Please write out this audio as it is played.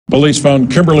Police found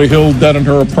Kimberly Hill dead in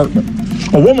her apartment.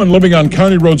 A woman living on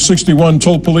County Road 61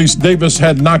 told police Davis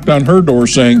had knocked on her door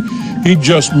saying he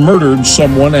just murdered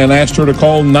someone and asked her to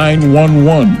call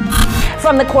 911.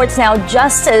 From the courts now,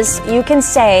 justice, you can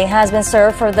say, has been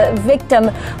served for the victim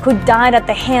who died at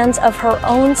the hands of her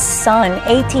own son.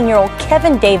 18-year-old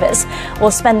Kevin Davis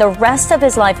will spend the rest of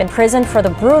his life in prison for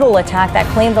the brutal attack that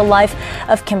claimed the life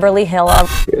of Kimberly Hill.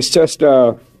 It's just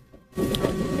a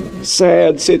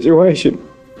sad situation.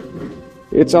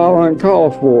 It's all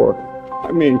uncalled for.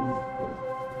 I mean,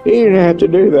 he didn't have to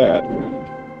do that.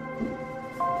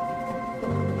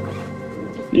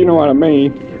 You know what I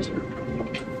mean?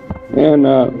 And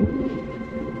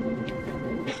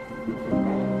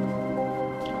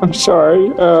I'm sorry,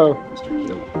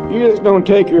 you just don't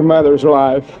take your mother's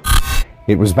life.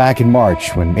 It was back in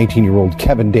March when 18-year-old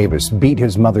Kevin Davis beat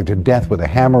his mother to death with a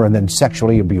hammer and then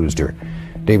sexually abused her.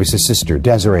 Davis's sister,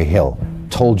 Desiree Hill,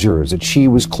 told jurors that she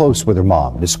was close with her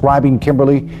mom, describing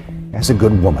Kimberly as a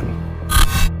good woman.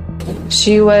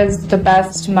 She was the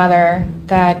best mother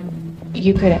that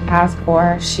you could ask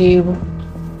for. She,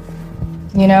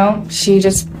 you know, she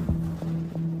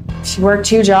worked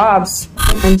 2 jobs.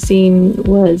 I'm seeing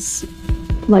was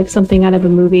like something out of a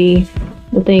movie.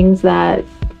 The things that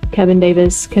Kevin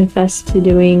Davis confessed to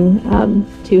doing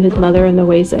to his mother and the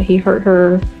ways that he hurt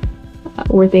her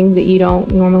were things that you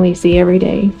don't normally see every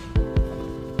day.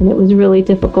 And it was really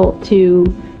difficult to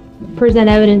present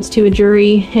evidence to a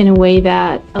jury in a way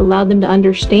that allowed them to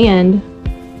understand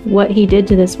what he did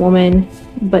to this woman,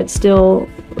 but still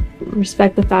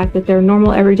respect the fact that they're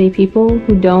normal, everyday people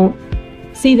who don't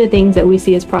see the things that we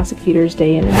see as prosecutors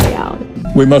day in and day out.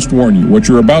 We must warn you, what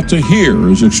you're about to hear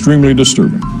is extremely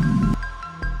disturbing.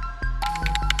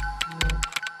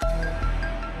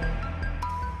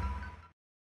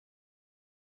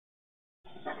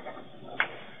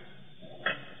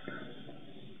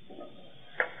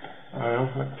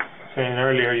 Saying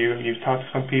earlier, you've talked to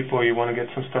some people, you want to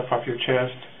get some stuff off your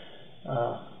chest.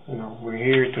 You know, we're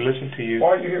here to listen to you. Why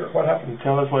are you here? What happened?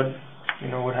 Tell us what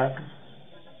happened.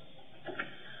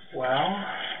 Well,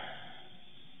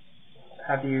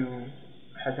 has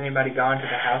anybody gone to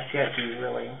the house yet? Do you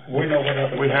really? We know what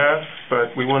happened. We have,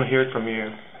 but we want to hear it from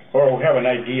you. Or we have an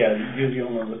idea. You're the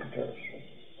only one that can tell us.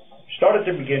 Start at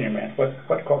the beginning, man. What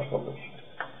caused all this?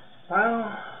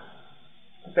 Well,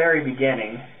 the very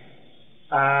beginning,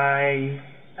 I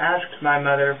asked my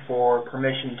mother for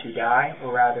permission to die,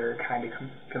 or rather kind of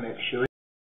commit suicide.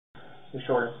 The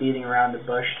sort of beating around the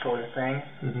bush sort of thing.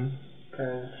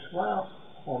 Because, well,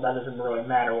 that doesn't really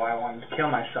matter why I wanted to kill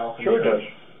myself. Sure it does.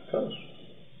 It does.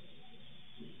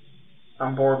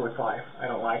 I'm bored with life. I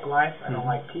don't like life. I don't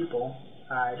like people.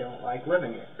 I don't like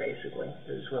living it, basically.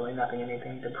 There's really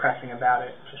anything depressing about it.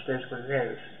 It just is what it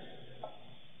is.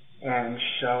 And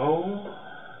so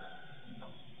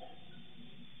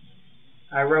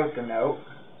I wrote the note.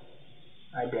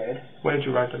 I did. When did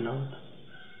you write the note?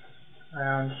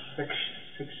 Around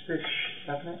 6-ish,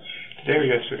 7-ish. Today or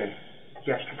yesterday?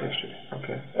 Yesterday.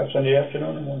 Okay. That's in the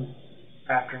afternoon or morning?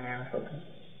 Afternoon.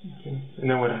 Okay. And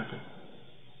then what happened?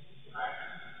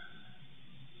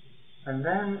 And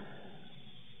then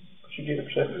She get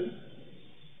upset with you?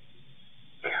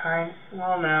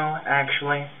 Well, no,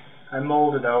 actually. I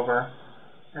mulled it over.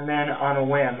 And then on a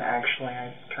whim, actually,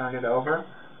 I turned it over.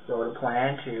 Wrote a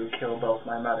plan to kill both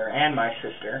my mother and my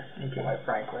sister, quite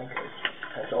frankly, because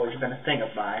that's always been a thing of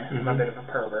mine. I'm a bit of a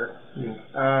pervert. Is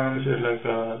it like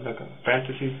a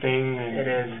fantasy thing? It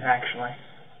is, actually.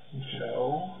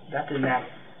 So, that didn't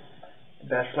act. The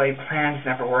best laid plans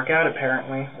never work out,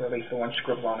 apparently, or at least the one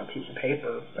scribbled on a piece of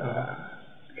paper,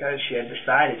 because she had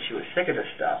decided she was sick of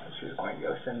this stuff, and she was going to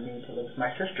go send me to live with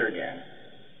my sister again.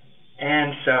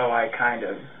 And so I kind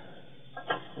of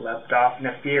leapt off in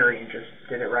a fury and just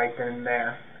did it right then and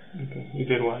there. Okay. You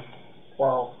did what?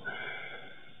 Well,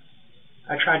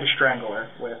 I tried to strangle her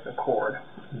with a cord,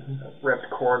 a ripped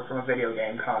cord from a video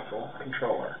game console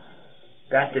controller.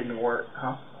 That didn't work,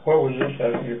 huh? What was this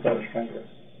that you tried to strangle her?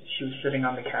 She was sitting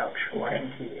on the couch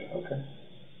watching TV. Okay.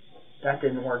 That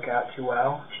didn't work out too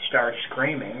well. She started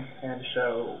screaming, and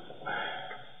so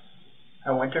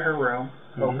I went to her room,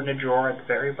 opened a drawer at the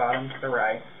very bottom to the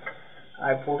right.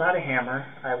 I pulled out a hammer.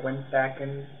 I went back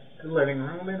in the living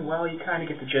room, and, well, you kind of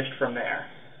get the gist from there.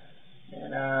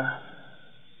 And,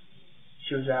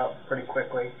 she was out pretty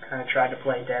quickly. Kind of tried to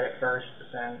play dead at first,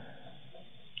 but then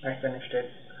I finished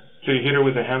it. So you hit her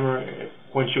with a hammer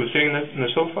when she was sitting in the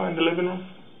sofa in the living room?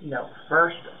 No.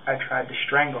 First, I tried to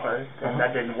strangle her, and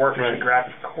that didn't work. Right. She grabbed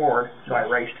the cord, so I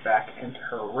raced back into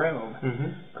her room,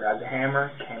 grabbed the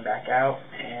hammer, came back out,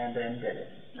 and then did it.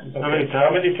 Okay.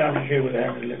 How many times did you hit with a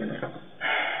hammer in the living room?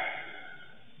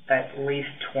 at least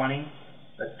 20,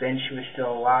 but then she was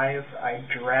still alive. I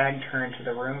dragged her into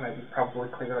the room, as you probably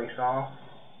clearly saw,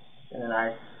 and then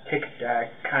I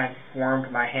kind of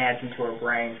wormed my hands into her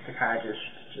brains to kind of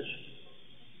just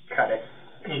cut it.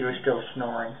 She was still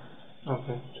snoring.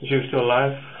 Okay. So she was still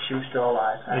alive? She was still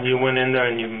alive. And you went in there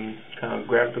and you kind of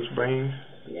grabbed those brains?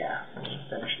 Yeah, I just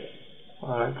finished it.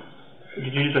 Alright.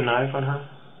 Did you use a knife on her?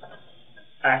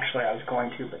 Actually, I was going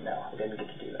to, but no, I didn't get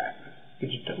to do that. Did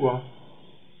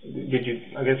you,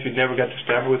 I guess you never got to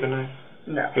stab her with a knife?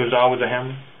 No. It was all with a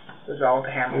hammer? It was all with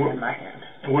a hammer in my hand.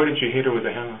 Where did you hit her with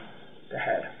the hammer? The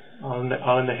head. All in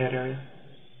the head area?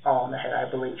 All in the head, I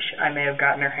believe. I may have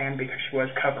gotten her hand because she was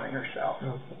covering herself.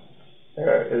 Okay.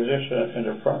 Is this in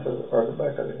the front or the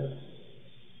back of the head?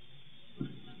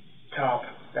 Top,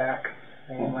 back,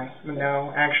 mainly.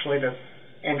 No, actually the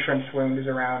entrance wound is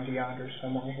around yonder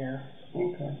somewhere here.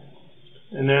 Okay.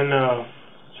 And then,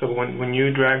 so when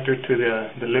you dragged her to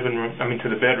the living room, to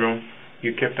the bedroom,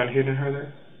 you kept on hitting her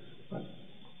there?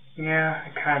 Yeah, I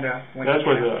kind of went. That's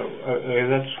where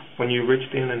that's when you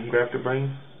reached in and grabbed her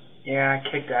brain? Yeah, I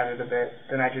kicked at it a bit.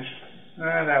 Then I just,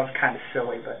 that was kind of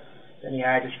silly, but then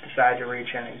I just decided to reach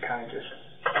in and kind of just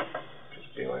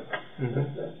do it.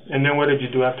 Mm-hmm. And then what did you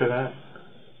do after that?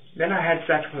 Then I had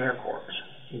sex with her corpse.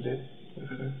 You did?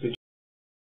 Okay. Did you?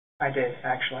 I did,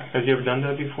 actually. Have you ever done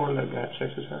that before, like had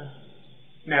sex with her?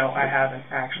 No, I haven't,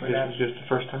 actually. This was just the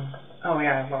first time? Oh,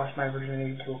 yeah, I lost my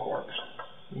virginity to a corpse.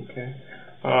 Okay.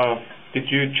 Did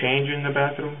you change in the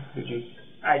bathroom? Did you?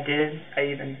 I did.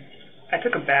 I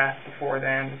took a bath before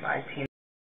then with my teen.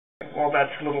 Well,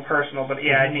 that's a little personal, but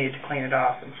yeah, I needed to clean it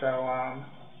off, and so,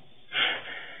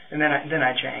 and then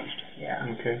I changed, yeah.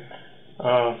 Okay.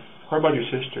 What about your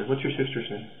sister? What's your sister's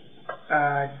name?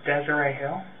 Desiree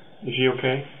Hill. Is she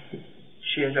okay?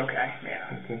 She is okay,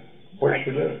 yeah. Okay. Where does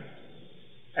she live?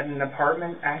 At an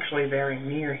apartment actually very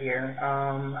near here.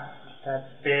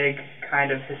 That big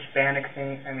kind of Hispanic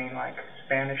thing, like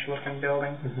Spanish-looking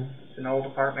building. Mm-hmm. It's an old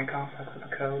apartment complex with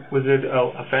a code. Was it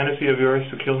a fantasy of yours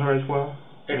to kill her as well?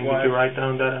 It was. Did you write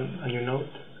down that on your note?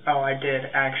 Oh, I did,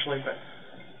 actually, but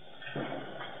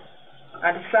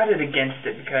I decided against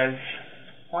it because,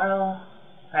 well,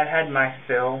 I'd had my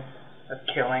fill of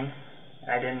killing.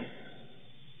 I didn't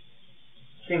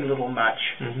seem a little much.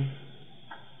 Mm-hmm.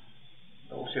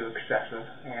 A little too excessive,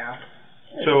 yeah.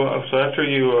 So after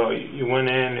you went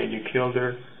in and you killed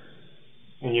her,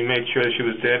 and you made sure that she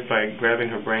was dead by grabbing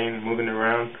her brain and moving it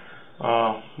around,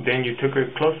 then you took her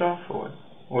clothes off, or what?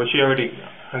 Or was she already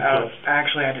unclothed?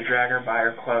 Actually, I had to drag her by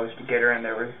her clothes to get her in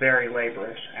there. It was very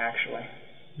laborious, actually.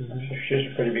 Mm-hmm. So she's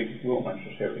a pretty big woman,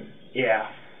 she's heavy. Yeah.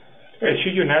 Hey, is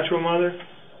she your natural mother?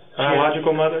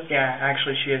 Biological mother? Yeah,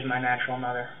 actually, she is my natural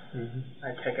mother. Mm-hmm.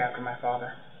 I take after my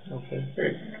father. Okay.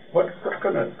 Hey, what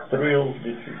kind of thrill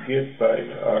did you get by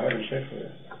having sex with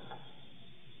her?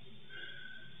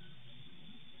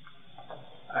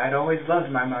 I'd always loved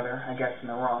my mother, I guess in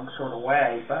the wrong sort of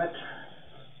way, but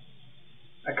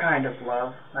a kind of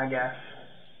love, I guess.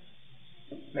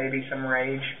 Maybe some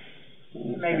rage.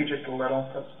 Okay. Maybe just a little.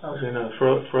 Was it in a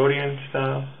Freudian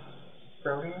style?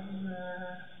 Freudian?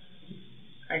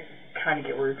 I kind of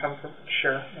get where you're coming from.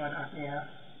 Sure, why not? Yeah.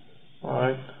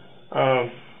 Alright.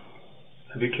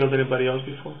 Have you killed anybody else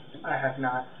before? I have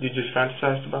not. You just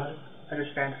fantasized about it? I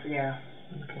just fancy, yeah.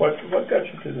 Okay. What got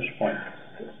you to this point?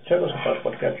 Tell us about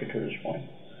what got you to this point.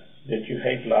 Did you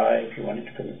hate life? You wanted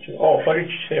to commit suicide? Oh, what did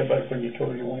you say about when you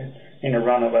told her you wanted in a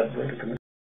roundabout way to commit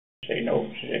suicide? Say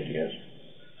no, she said yes.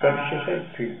 What did she say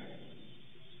to you?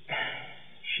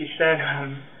 She said,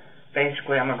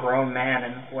 basically, I'm a grown man,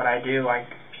 and what I do,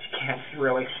 she can't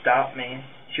really stop me.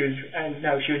 She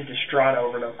was distraught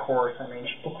over it, of course.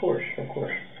 Of course.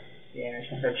 Yeah,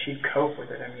 she said she'd cope with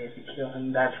it. If you kill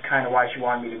him, that's kind of why she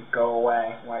wanted me to go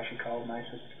away. Why she called my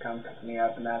sister to come pick me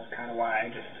up, and that's kind of why I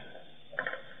just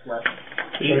left.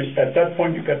 So at that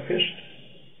point, you got pissed?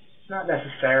 Not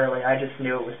necessarily. I just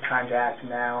knew it was time to act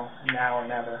now or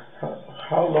never.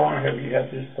 How long have you had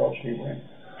this thought sleeping?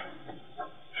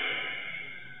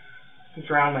 Since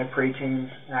around my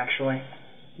preteens, actually.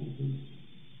 Mm-hmm.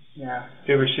 Yeah.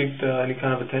 Do you ever seek any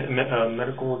kind of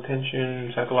medical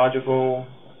attention, psychological?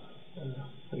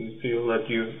 Do you feel that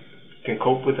you can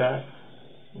cope with that?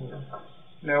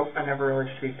 Nope, I never really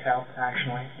seeked help,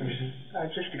 actually. I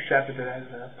just accepted it as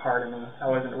a part of me. I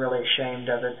wasn't really ashamed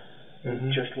of it.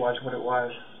 It just was what it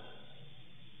was.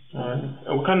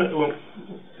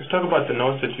 Let's talk about the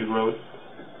notes that you wrote.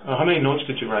 How many notes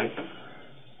did you write?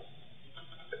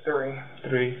 3.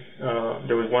 3.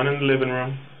 There was one in the living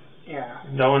room. Yeah.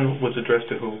 That one was addressed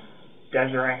to who?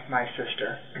 Desiree, my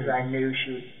sister, because I knew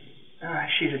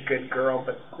She's a good girl,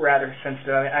 but rather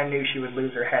sensitive. I knew she would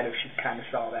lose her head if she kind of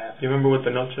saw that. Do you remember what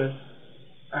the note said?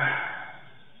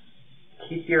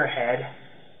 Keep your head.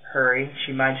 Hurry.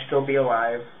 She might still be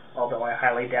alive, although I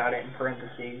highly doubt it, in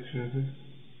parentheses.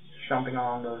 Something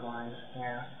along those lines.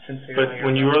 Yeah, sincerely. But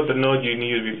when you wrote the note, you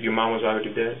knew your mom was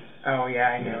already dead. Oh,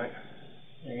 yeah, I knew it.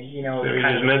 You know, so you were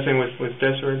just messing with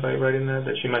Desiree by writing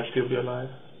that she might still be alive?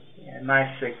 Yeah, my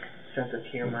sick sense of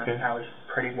humor. Okay. I was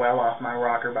pretty well off my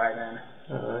rocker by then.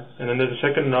 All right. And then there's a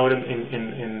second note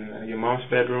in your mom's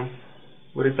bedroom.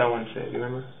 What did that one say? Do you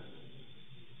remember?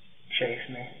 Chase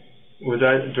me. Was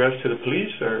that addressed to the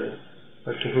police or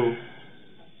to who?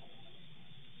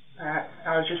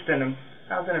 I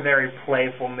was in a very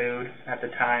playful mood at the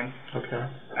time. Okay.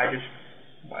 I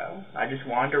just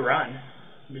wanted to run.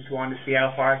 I just wanted to see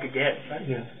how far I could get. But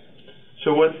yeah.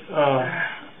 So what?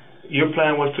 Your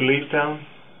plan was to leave town,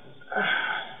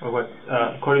 or what?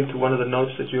 According to one of the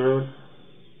notes that you wrote.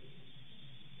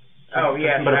 Oh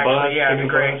yes, actually, yeah,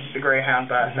 the Greyhound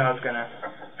bus. I was gonna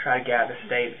try to get out of the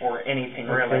state or anything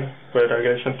really. But I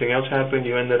guess something else happened.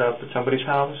 You ended up at somebody's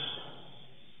house.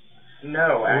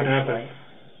 No, actually. What happened?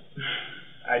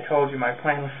 I told you my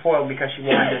plan was foiled because she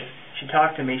wanted to. She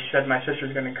talked to me. She said my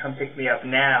sister's going to come pick me up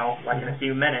now, like in a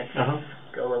few minutes.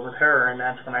 Go live with her, and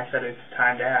that's when I said it's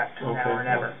time to act, now or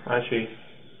never. I see.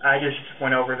 I just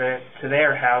went over to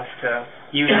their house to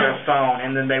use their phone,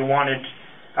 and then they wanted.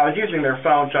 I was using their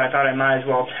phone, so I thought I might as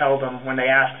well tell them when they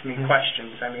asked me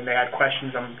questions. I mean, they had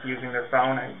questions. I'm using their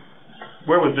phone.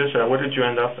 Where was this at? Where did you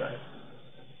end up at?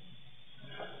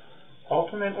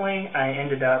 Ultimately, I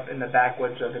ended up in the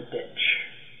backwoods of a ditch.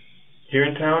 Here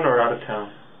in town or out of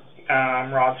town?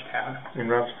 Robstown. In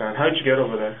Robstown. How did you get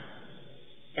over there?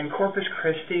 In Corpus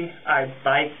Christi, I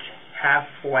biked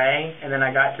halfway, and then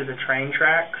I got to the train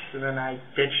tracks, and then I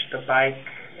ditched the bike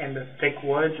in the thick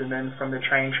woods, and then from the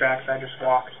train tracks, I just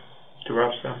walked. To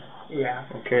Robstown? Yeah.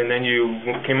 Okay, and then you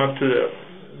came up to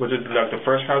was it like the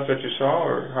first house that you saw,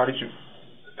 or how did you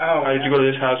go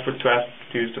to this house to ask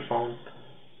to use the phone?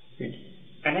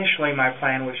 Initially, my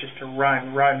plan was just to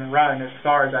run as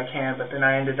far as I can, but then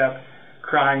I ended up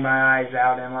crying my eyes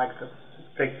out in like the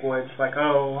thick woods, like,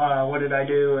 what did I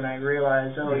do? And I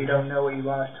realized, you don't know what you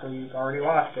lost till you've already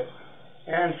lost it.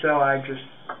 And so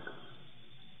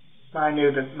I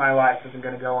knew that my life wasn't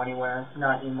going to go anywhere,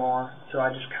 not anymore. So I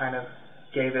just kind of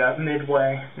gave it up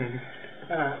midway.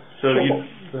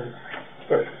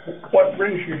 What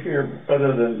brings you here,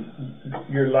 other than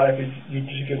your life? Is you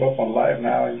just give up on life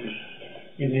now and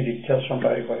you need to tell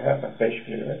somebody what happened,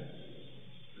 basically, right?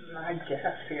 I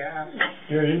guess, yeah.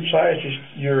 Your inside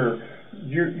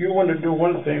you want to do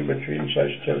one thing, but your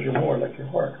inside tells you more, like your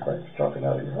heart, right? It's talking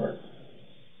out of your heart.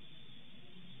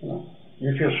 You know?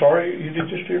 You feel sorry you did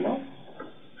this to your mom?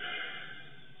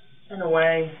 In a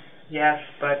way, yes,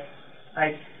 but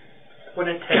I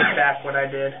wouldn't take back what I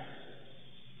did.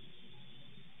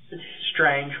 It's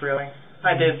strange, really.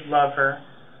 I did love her.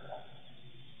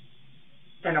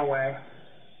 In a way.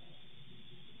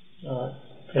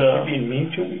 Has she been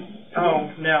mean to me?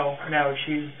 Oh, no,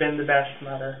 she's been the best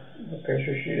mother. Okay,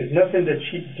 so she is nothing that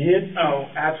she did? Oh,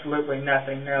 absolutely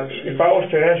nothing, no. If I was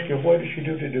to ask you, what did she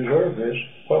do to deserve this,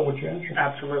 what would you answer?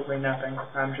 Absolutely nothing.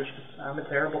 I'm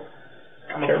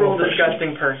a cruel,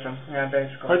 disgusting person, yeah,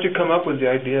 basically. How did you come up with the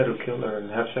idea to kill her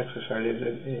and have sex with her?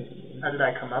 How did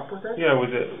I come up with it? Yeah, was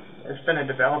it? It's been a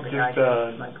developing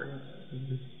idea.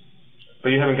 But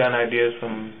you haven't gotten ideas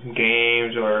from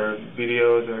games or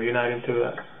videos, or you're not into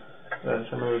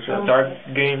some of those dark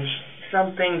games?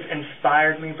 Some things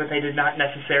inspired me, but they did not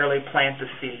necessarily plant the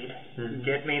seed. You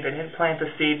get me? They didn't plant the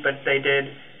seed, but they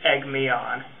did egg me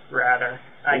on, rather,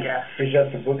 I guess. Is that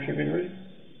the books you've been reading?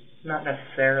 Not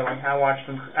necessarily. I watched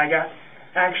them. I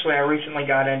recently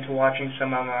got into watching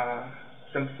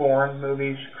some foreign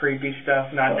movies, creepy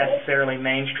stuff, not necessarily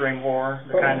mainstream horror,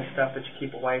 the kind of stuff that you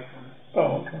keep away from.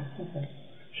 Oh, okay.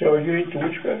 So are you into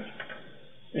witchcraft?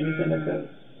 Anything like that?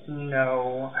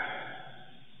 No.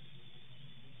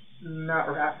 Not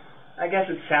right. I guess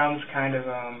it sounds kind of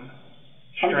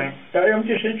strange. I'm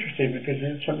just interested because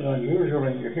it's something unusual,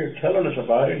 and you're here telling us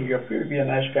about it, and you appear to be a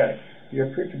nice guy.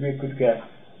 You appear to be a good guy.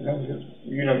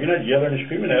 You're not yelling and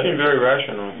screaming at us. You seem very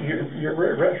rational. You're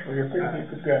very rational. You appear to be a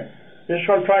good guy. This is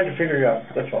what I'm trying to figure out.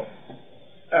 That's all.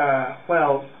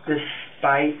 Well,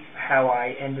 despite how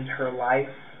I ended her life,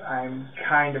 I'm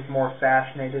kind of more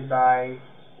fascinated by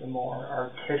the more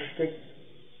artistic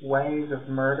ways of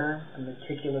murder, the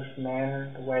meticulous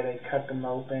manner, the way they cut them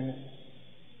open and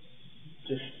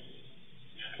just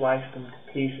slice them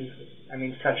to pieces. I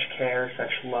mean, such care,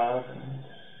 such love. And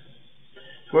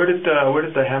where did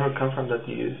the hammer come from that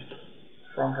you used?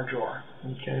 From her drawer.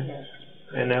 Okay. Yes.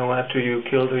 And then after you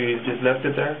killed her, you just left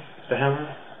it there, the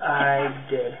hammer? I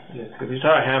did. Yes. If you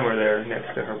saw a hammer there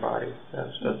next to her body,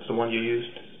 that's the one you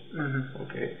used? Mm-hmm.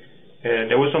 Okay.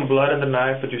 And there was some blood in the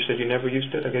knife, but you said you never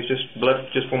used it? I guess just blood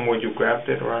just from where you grabbed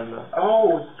it or on the...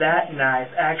 Oh, that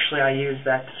knife. Actually, I used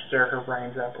that to stir her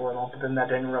brains up a little, but then that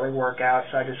didn't really work out,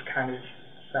 so I just kind of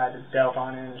decided to delve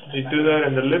on in. Did you do that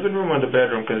in the living room or the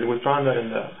bedroom? Because we found that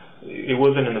it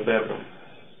wasn't in the bedroom.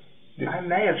 I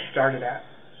may have started out.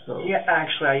 So, Yeah,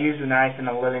 actually, I used the knife in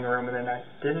the living room, and then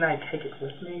didn't I take it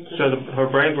with me? so her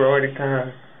brains were already kind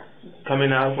of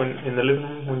coming out in the living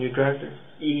room when you dragged her?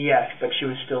 Yes, but she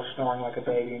was still snoring like a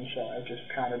baby, and so I just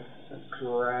kind of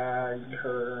dragged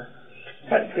her.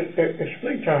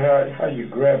 Explain to her how you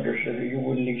grabbed her so that you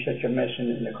wouldn't leave such a mess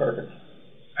in the carpet.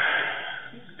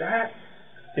 That...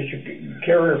 Did you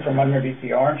carry her from underneath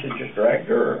the arms and just dragged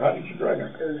her, or how did you drag her?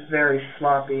 It was very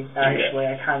sloppy, actually.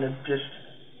 Yeah. I kind of just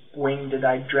winged it.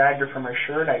 I dragged her from her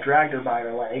shirt. I dragged her by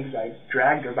her legs. I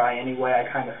dragged her by any way I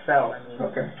kind of felt. I mean,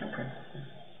 Okay.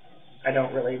 I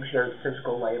don't really exert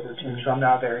physical labor, too, so I'm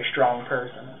not a very strong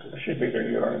person. She's bigger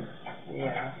than you are.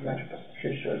 Yeah.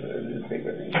 She's a little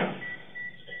bigger than you.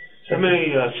 How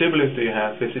many siblings do you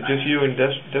have? Is it just you and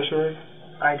Desiree?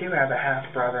 I do have a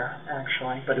half-brother,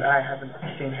 actually, but I haven't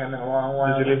seen him in a long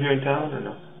while. Does he live here in town or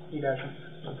no? He doesn't.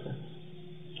 Okay.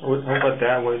 How about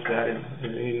Dad? Where's Dad?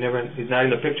 He's not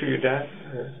in the picture, your dad?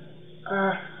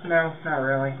 No, not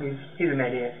really. He's an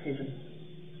idiot. He's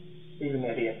an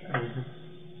idiot. Mm-hmm.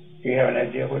 Do you have an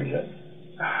idea what he's at?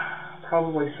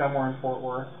 Probably somewhere in Fort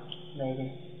Worth,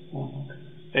 maybe. Mm-hmm.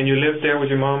 And you lived there with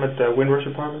your mom at the Windrush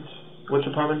Apartments? What's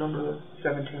the apartment number there?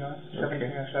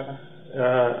 1707.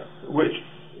 Which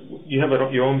you have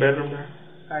your own bedroom there?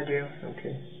 I do.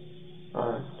 Okay.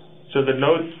 So the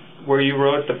note where you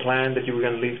wrote the plan that you were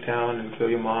going to leave town and kill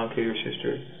your mom, kill your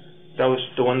sister, that was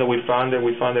the one that we found there.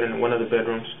 We found it in one of the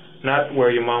bedrooms, not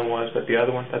where your mom was, but the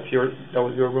other one. That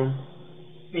was your room.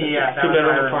 Yeah, that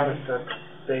was my room. The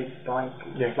big, blank,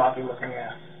 floppy-looking.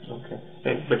 Yeah. Okay.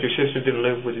 But your sister didn't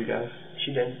live with you guys.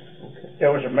 She did. Okay.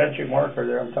 There was a magic marker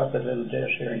there on top of the little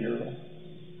desk here in your room.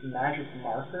 Magic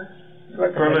marker?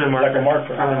 Like permanent marker. Like a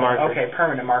marker. Permanent marker. Okay,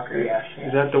 permanent marker, yes.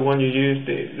 Is that the one you used?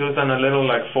 It was on a little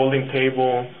folding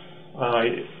table.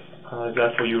 Is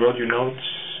that where you wrote your notes?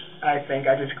 I think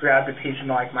I just grabbed a piece of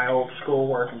my old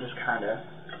schoolwork and just kind of...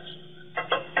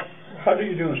 How do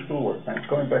you do in schoolwork, man?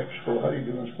 Going back to school, how do you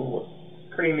do in schoolwork?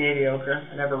 Pretty mediocre.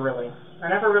 I never really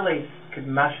could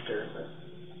muster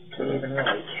to even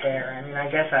really care. I mean, I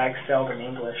guess I excelled in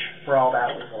English for all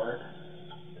that was worth.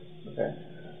 Okay.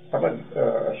 How about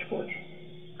sports?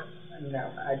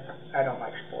 No, I don't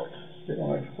like sports. You don't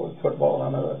like sports? Football? I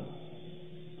know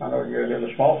you're a little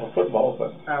small for football,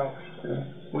 but... Oh. Yeah.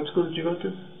 What school did you go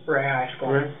to? Ray High School.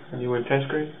 Ray? And you were in 10th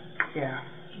grade? Yeah.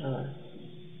 All right.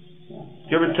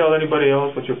 Did you ever tell anybody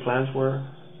else what your plans were?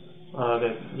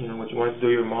 That, what you wanted to do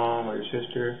with your mom or your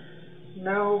sister?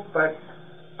 No, but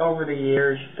over the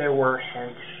years, there were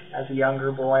hints. As a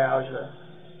younger boy, I was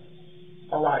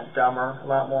a lot dumber, a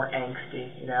lot more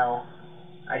angsty,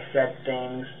 I said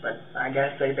things, but I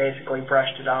guess they basically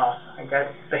brushed it off. I guess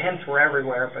the hints were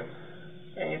everywhere, but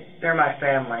they're my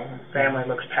family. Family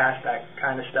looks past that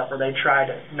kind of stuff, or they try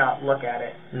to not look at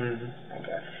it, I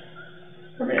guess.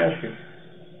 Let me ask you.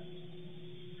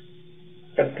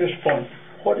 At this point,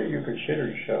 what do you consider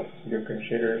yourself? I'm going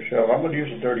to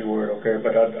use a dirty word, okay?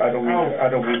 But I don't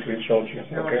mean to insult you,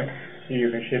 okay? Do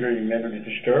you consider you mentally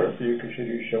disturbed? Do you consider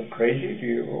yourself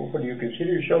crazy? What do you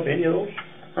consider yourself? Any of those?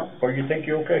 Or you think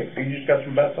you're okay? You just got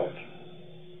some bad thoughts?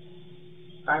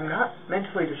 I'm not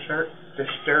mentally disturbed.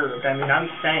 I mean, I'm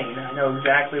sane. I know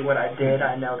exactly what I did.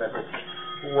 I know that it's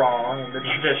wrong in the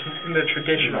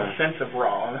traditional sense of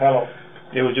wrong. Hello.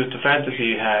 It was just a fantasy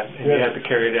you had, and you had to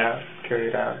carry it out.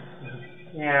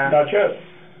 Yeah. Not yet.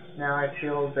 Now I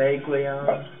feel vaguely,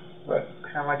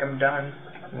 kind of like I'm done.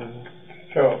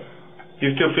 So,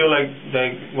 you still feel like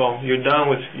you're done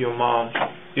with your mom.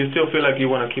 You still feel like you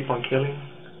want to keep on killing?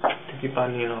 To keep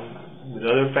on, with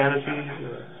other fantasies?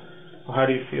 Or how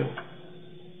do you feel?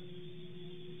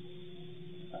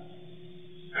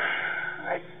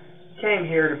 I came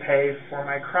here to pay for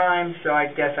my crime, so I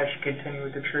guess I should continue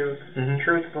with the truth.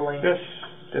 Truthfully. Yes,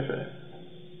 definitely.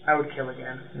 I would kill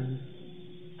again.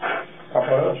 How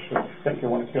about us? You think you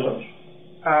want to kill us?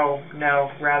 Oh, no.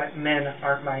 Rather, men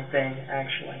aren't my thing,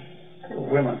 actually.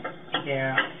 Women?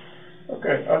 Yeah.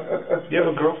 Okay. Do you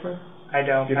have a girlfriend? I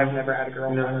don't. I've never had a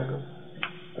girlfriend. No.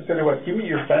 I'll tell you what. Give me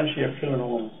your fancy of killing a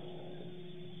woman.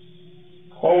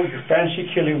 What would your fancy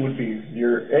killing would be?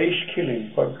 Your ace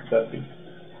killing, what would that be?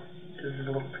 This is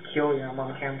a little peculiar. I'm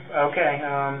on camera. Okay.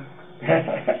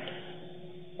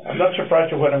 I'm not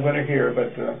surprised at what I'm going to hear,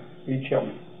 but you tell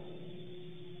me.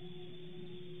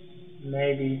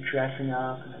 Maybe dressing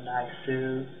up in a nice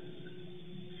suit,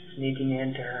 sneaking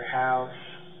into her house,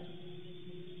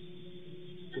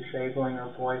 disabling her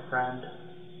boyfriend.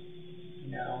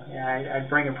 You know, yeah, I'd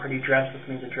bring a pretty dress with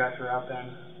me to dress her up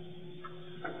in.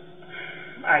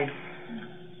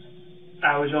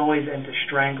 I was always into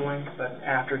strangling, but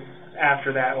after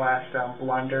that last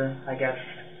blunder, I guess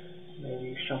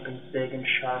maybe something big and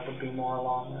sharp would be more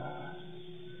along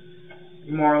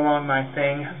my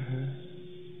thing. Mm-hmm.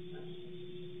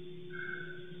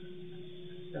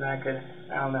 Then I could,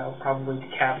 I don't know, probably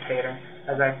decapitate her,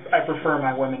 as I prefer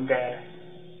my women dead.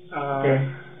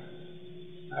 Okay.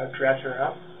 I would dress her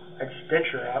up, I'd stitch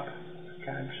her up,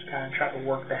 kind of try to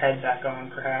work the head back on,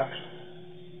 perhaps.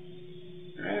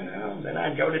 And then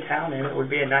I'd go to town, and it would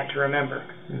be a night to remember.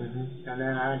 Mm-hmm. And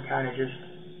then I'd kind of just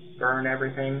burn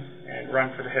everything and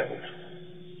run for the hills.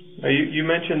 You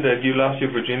mentioned that you lost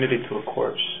your virginity to a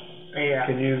corpse. Yeah.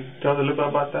 Can you tell us a little bit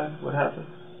about that? What happened?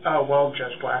 Oh, well,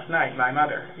 just last night, my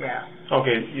mother, yeah.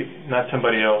 Okay, not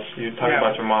somebody else. You're talking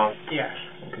about your mom. Yes.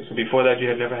 Okay, so before that you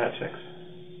had never had sex?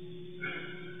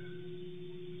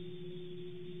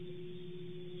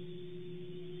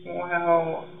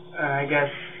 Well, I guess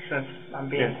since I'm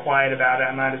being quiet about it,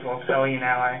 I might as well tell you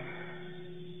now.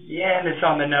 And it's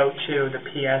on the note too, the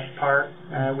PS part.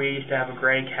 We used to have a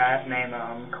gray cat named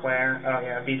Claire. Oh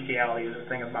yeah, bestiality is a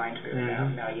thing of mine too.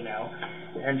 Mm-hmm. Now you know.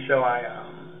 And so I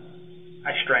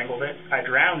strangled it, I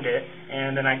drowned it,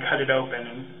 and then I cut it open,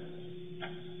 and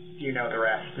you know the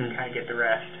rest. You kind of get the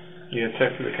rest. You had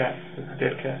sex with the cat, with the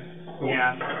dead cat?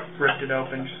 Yeah, ripped it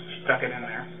open, stuck it in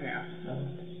there. Yeah.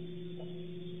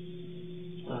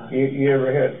 You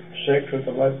ever had sex with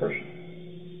a live person?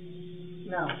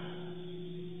 No.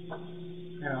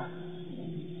 No.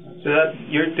 So that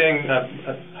your thing,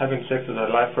 having sex with a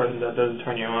live person, that doesn't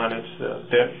turn you on. It's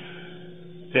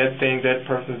dead thing, dead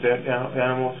person, dead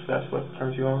animals. That's what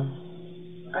turns you on.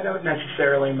 I don't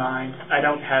necessarily mind. I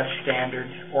don't have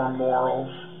standards or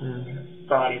morals. Mm-hmm.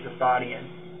 Body's a body,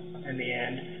 and in the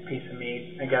end, it's a piece of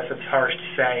meat. I guess it's harsh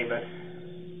to say, but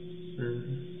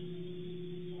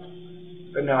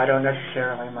but no, I don't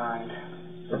necessarily mind.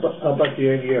 How about the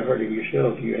idea of hurting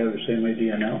yourself? Do you have the same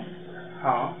idea now?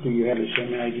 Huh? Do you have the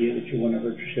same idea that you want to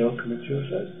hurt yourself, commit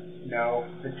suicide? No,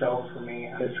 it's over for me.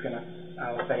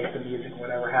 I'll face the music.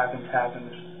 Whatever happens,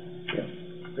 happens. Yeah.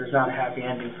 There's not a happy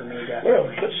ending for me, definitely.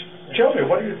 Well, tell me,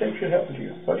 what do you think should happen to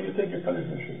you? What do you think your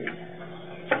punishment should be?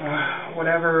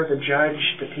 Whatever the judge,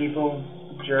 the people,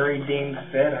 the jury deems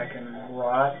fit. I can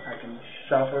rot, I can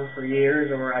suffer for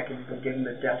years, or I can be given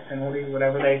the death penalty,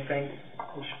 whatever they think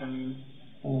is for me.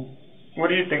 What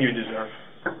do you think you deserve?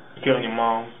 Killing your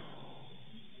mom?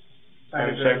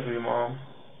 Having sex with your mom?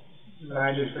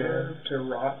 I deserve to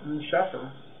rot and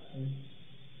suffer.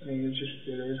 I mean,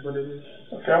 it is what it is.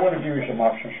 Okay, I want to give you some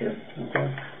options here.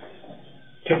 Okay,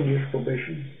 10 years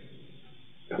probation,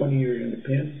 20 years in the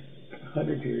pen,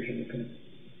 100 years in the pen.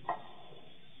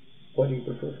 What do you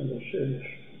prefer from those cities?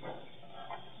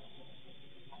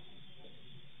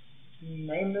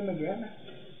 Name them again.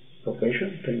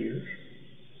 Probation, 10 years.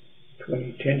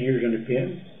 10 years in the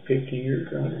pen, 50 years,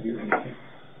 or 100 years in the pen.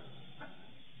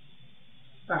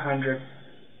 100.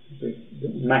 The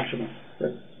maximum.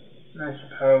 But I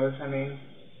suppose. I mean,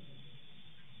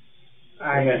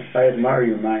 I admire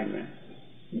your mind, man.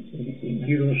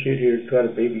 You don't sit here and try to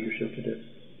baby yourself to death.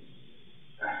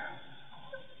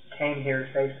 Came here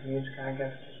to face the music. I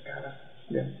guess just gotta.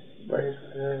 Yeah. Right. It is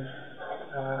what it is.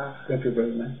 Thank you,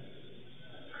 brother, man.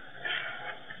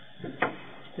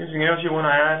 Anything else you want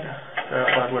to add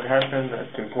about what happened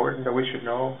that's important that we should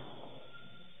know?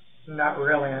 Not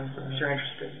really. I'm sure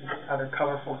interested in other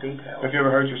colorful details. Have you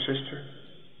ever heard your sister?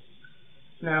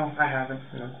 No, I haven't.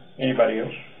 No. Anybody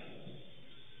else?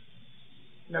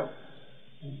 Nope.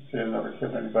 You have never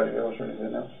killed anybody else or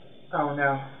anything else? Oh,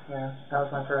 no. Yeah, that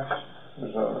was my first.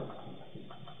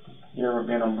 You ever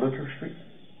been on Blucher Street?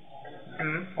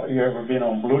 You ever been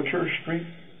on Blucher Street?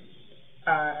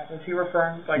 Is he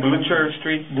referring like Blucher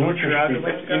Street? Blucher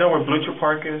Street. You know where Blucher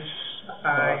Park is?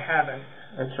 I haven't.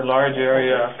 It's a large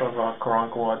area of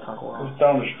Karankawa. It's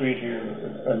down the street here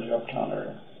in the uptown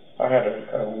area. I had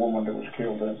a woman that was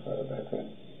killed back then.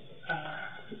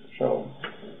 So.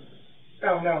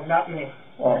 Oh no, not me.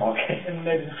 Oh, okay.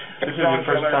 This is your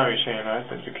first time you're saying, right?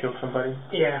 That you killed somebody?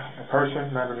 Yeah. A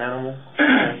person, not an animal?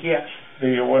 Yes. Do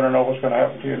you want to know what's going to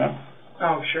happen to you now?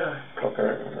 Oh, sure.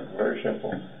 Okay, very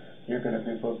simple. You're going to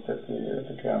be booked at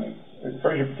the county.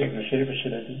 First, you take the city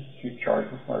facility. You're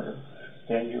charged with murder.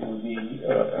 Then you will be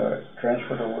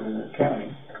transferred over to the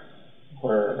county.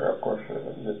 where, of course,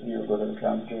 you'll go to the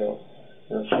county jail.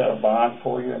 They'll set a bond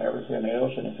for you and everything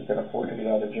else, and if you can afford to get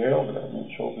out of jail, I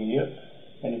mean, so be it.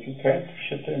 And if you can't,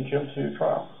 sit there until your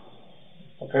trial.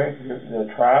 Okay? The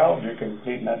trial, you can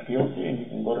plead not guilty, and you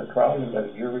can go to trial and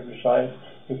let a jury decide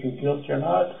if you're guilty or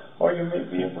not, or you may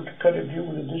be able to cut a deal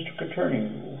with the district attorney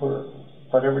for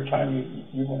whatever time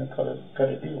you want to cut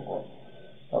a deal for.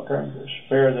 Okay?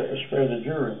 Spare the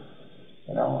jury.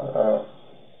 You know,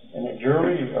 in a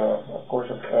jury, of course,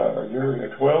 a jury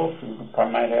of 12, you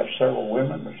might have several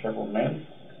women or several men.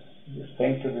 The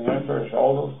thing to remember is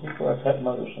all those people have had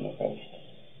mothers in the past,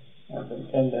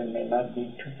 and they may not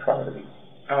be too proud of you.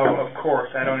 Oh, of course.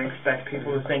 I don't expect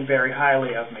people to think very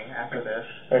highly of me after this.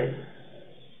 Hey,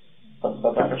 but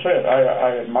like I said,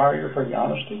 I admire you for your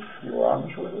honesty. You were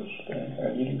honest with us,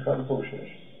 and you didn't try to bullshit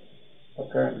us.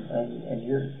 Okay, and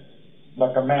you're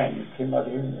like a man. You came out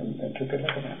here and took it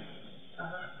like a man.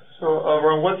 So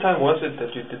around what time was it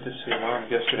that you did this to your mom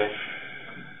yesterday?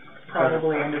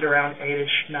 Probably ended around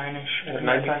 8-ish, 9-ish. At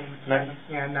nighttime? Night?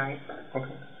 Yeah, night.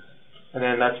 Okay. And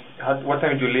then what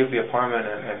time did you leave the apartment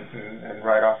and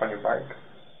ride off on your bike?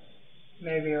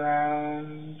 Maybe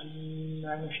around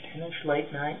 9-ish, 10-ish,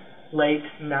 late night. Late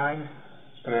 9.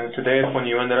 And then today is when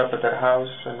you ended up at that house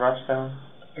in Robstown?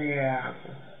 Yeah.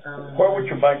 Where would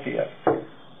your bike be at?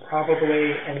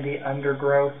 Probably in the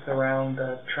undergrowth around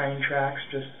the train tracks,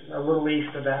 just a little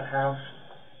east of that house.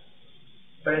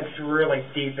 But it's really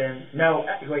deep in. No,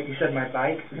 wait, you said my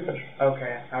bike? Yes.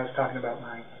 Okay, I was talking about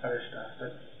my other stuff.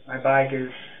 But my bike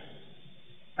is.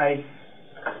 I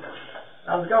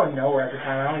was going nowhere at the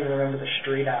time. I don't even remember the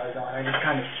street I was on. I just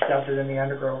kind of stuffed it in the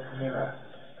undergrowth near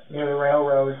the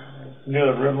railroad. Near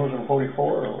the railroad in 44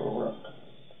 or what?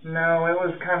 No, it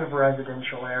was kind of a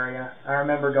residential area. I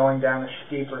remember going down a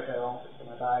steeper hill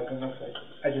with my bike, and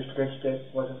I just ditched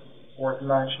it. Wasn't worth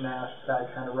much, and the side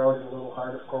kind of rode it a little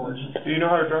hard, of course. Do you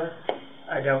know how to drive?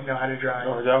 I don't know how to drive.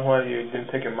 Oh, is that why you didn't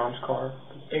take your mom's car?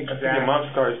 Exactly. I think your mom's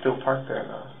car is still parked there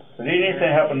now. Did anything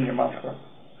happen in your mom's car?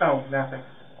 Oh, nothing.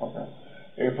 Okay.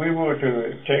 If we were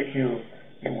to take you,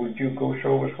 would you go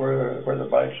show us where the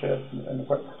bike's at and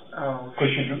what? Oh.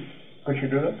 Could you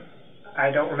do that? I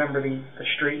don't remember the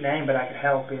street name, but I could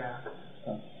help, yeah.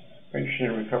 I'm interested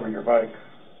in recovering your bike.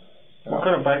 What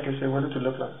kind of bike is it? What does it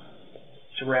look like?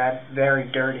 It's rad,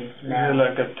 very dirty. Is it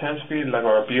like a 10-speed, like,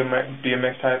 or a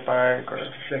BMX type bike, or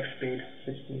 6-speed?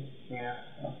 6-speed. Yeah.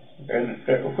 And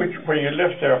when you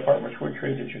left their apartments, which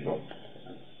way did you go?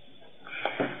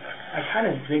 I kind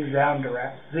of zigzagged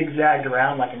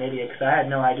around like an idiot because I had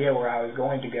no idea where I was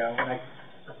going to go. And it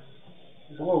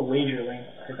was a little leisurely.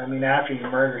 Because, I mean, after you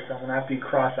murder someone, after you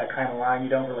cross that kind of line, you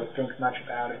don't really think much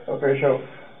about it. Okay, so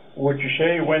would you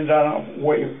say you went down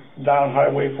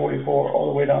Highway 44 all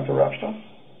the way down to Robstown?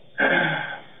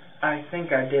 I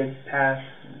think I did pass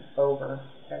over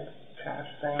that pass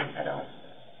thing.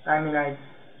 I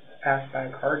passed by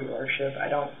a car dealership. I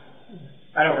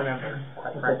don't remember,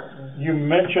 quite frankly. You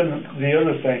mentioned the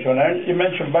other things. When you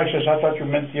mentioned bicycles, I thought you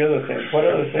meant the other things. What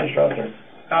other things are out there?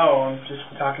 Oh, I'm just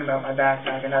talking about my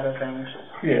backpack and other things.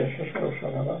 Yes, that's what I was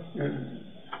talking about.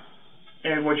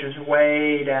 And which is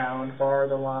way down, far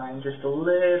the line, just a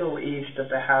little east of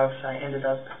the house I ended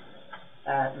up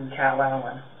at in Cal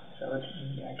Allen. So it's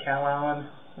Cal Allen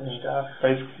and stuff.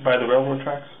 By the railroad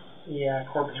tracks? Yeah,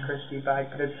 Corpus Christi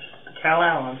bike, but it's the Cal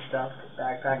Allen stuff,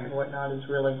 backpack and whatnot, is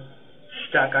really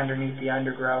stuck underneath the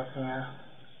undergrowth, yeah.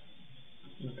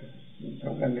 Okay.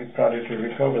 And we probably to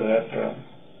recover that,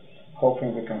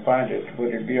 hoping we can find it.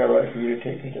 Would it be all right for you to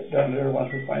take it down there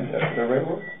once we find the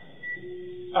railroad?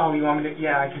 Oh, you want me to?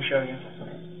 Yeah, I can show you.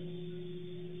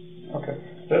 Okay.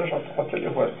 I'll tell you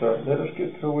what, let us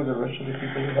get through with the rest of the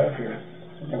people we have here.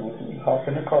 And we'll hop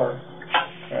in the car,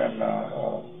 and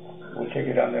we'll take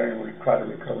you down there and we'll try to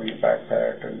recover your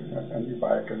backpack and your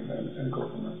bike and go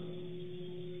from there.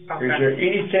 Okay. Is there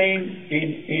anything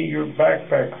in your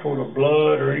backpack full of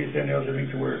blood or anything else that we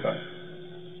need to worry about?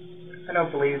 I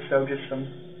don't believe so, just some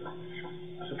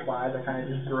supplies I kind of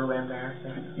just threw in there.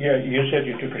 Yeah, you said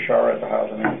you took a shower at the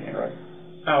house and everything, right?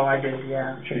 Oh, I did,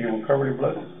 yeah. So you were covered in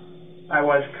blood? I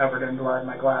was covered in blood,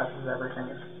 my glasses, everything.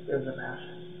 It was a mess.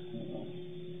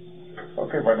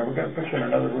 Okay, partner, we're going to put you in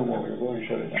another room where we're going to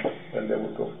shut it down, and then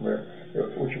we'll go from there.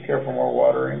 Would you care for more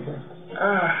water or anything?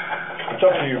 It's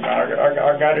up to you, man.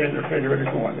 I got it in the refrigerator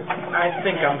if you want it. I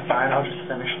think I'm fine. I'll just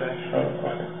finish this. Oh,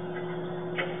 okay.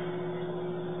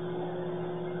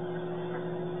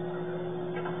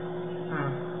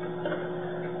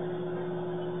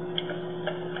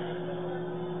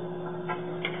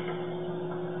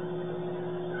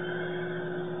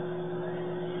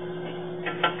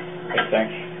 Hey,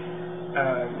 thanks.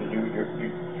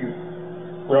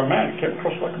 Well, a man came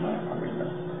across like a man. I mean,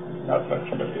 not like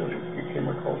somebody else. He came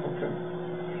across like him.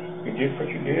 You did what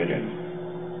you did, and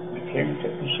you came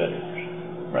and said it.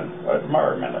 I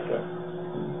admire men like that.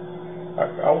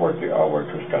 I work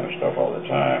this kind of stuff all the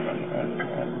time,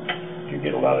 and you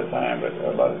get a lot of time, but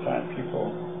a lot of time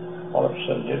people all of a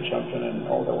sudden did something, and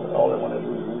all they want to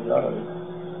do is move out of it.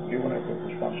 You want to take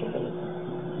responsibility.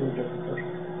 You're a different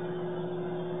person.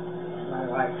 My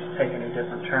life's taken a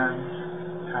different turn.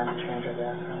 Time to change, I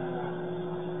guess. I don't know.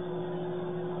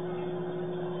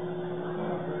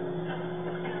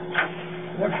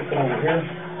 Why don't you come over here?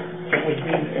 Sit with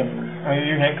me and...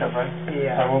 you handcuffed, right?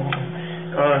 Yeah.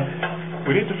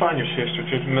 We need to find your sister,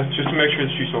 just to make sure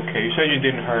that she's okay. You said you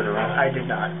didn't hurt her, right? I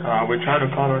did not. We're trying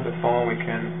to call her on the phone. We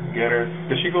can get her.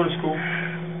 Does she go to school?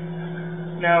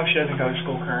 No, she doesn't go to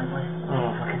school currently.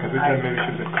 Oh, okay, because we thought maybe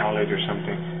she was at college or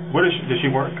something. What is she, does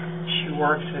she work? She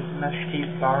works at Mesquite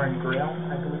Bar and Grill,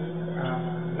 I believe.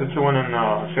 That's the one in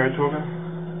Saratoga?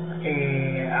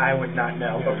 I would not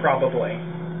know, but probably.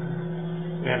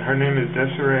 And her name is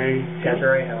Desiree?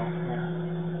 Desiree Hill,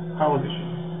 yeah. How old is she?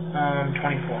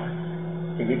 24.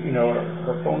 You know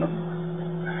her phone number?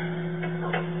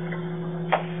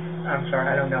 I'm sorry,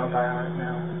 I don't know about it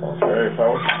now. Okay, if I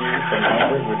was to give you some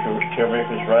numbers, would you tell me if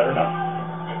it's right or not?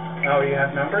 Oh, you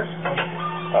have numbers?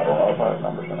 I don't know if I have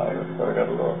numbers or not, but I got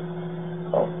to look.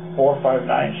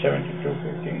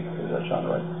 459-7215. Does that sound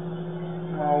right?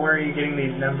 Well, where are you getting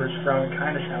these numbers from? It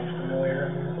kind of sounds familiar.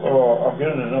 Oh, I'm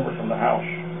getting the number from the house.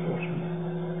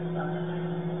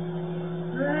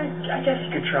 I guess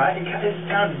you could try. It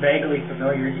sounds vaguely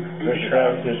familiar. Does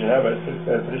it have a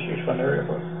 361 area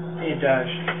code? It does.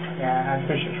 Yeah, it has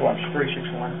 361.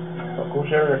 361. Yeah.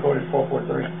 Whose area code is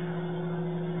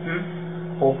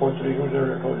 443? 443, whose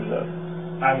area code is that?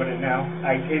 I wouldn't know.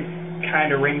 It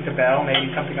kind of rings a bell, maybe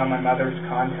something on my mother's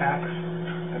contacts,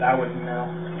 but I wouldn't know.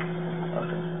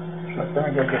 Okay. So let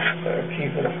me go get a key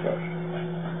for this stuff.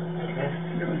 Okay.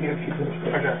 Let me get a key for this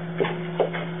stuff. Okay.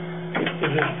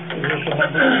 Is this the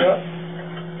number you got?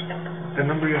 The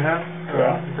number you have?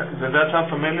 Yeah. Does that sound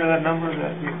familiar, that number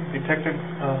that you detected?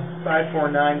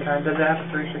 549 kind. Does it have a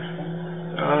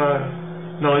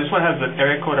 361? No, this one has the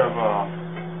area code of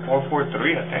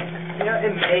 443, I think. You know,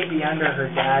 it may be under her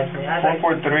dad's name.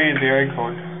 443 is the area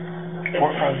code.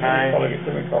 459. Let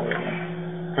me call it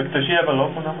again. But does she have a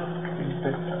local number?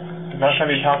 Last time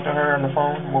you talked to her on the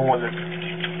phone, when was it?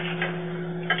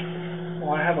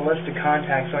 Well, I have a list of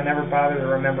contacts, so I never bother to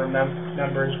remember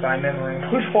numbers by memory.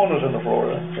 Whose phone is in the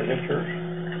floor? Is it yours?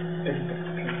 Is it the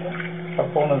people? A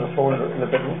phone on the floor in the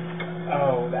bedroom?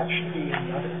 Oh, that should be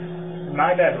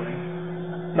my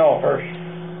bedroom. No, hers.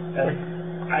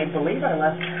 I believe I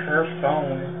left her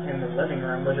phone in the living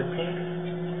room. Was it pink?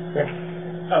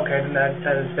 Yeah. Okay, then that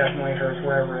is definitely hers,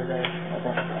 wherever it is.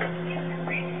 Okay.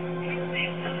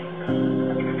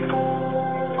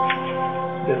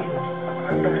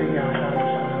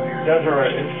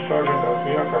 Desiree, it's Sergeant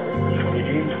Garcia coming from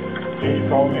PD. Please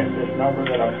call me at this number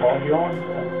that I called you on.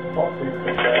 Talk to you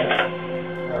for that.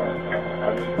 I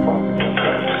just talked to you.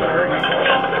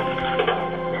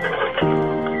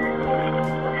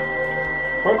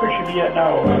 Where could she be at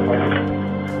now?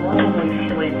 Probably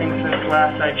sleeping. Since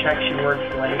last I checked, she works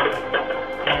late.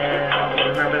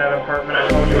 And remember that apartment I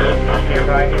told you was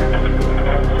nearby here?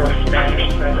 Sort of Spanish.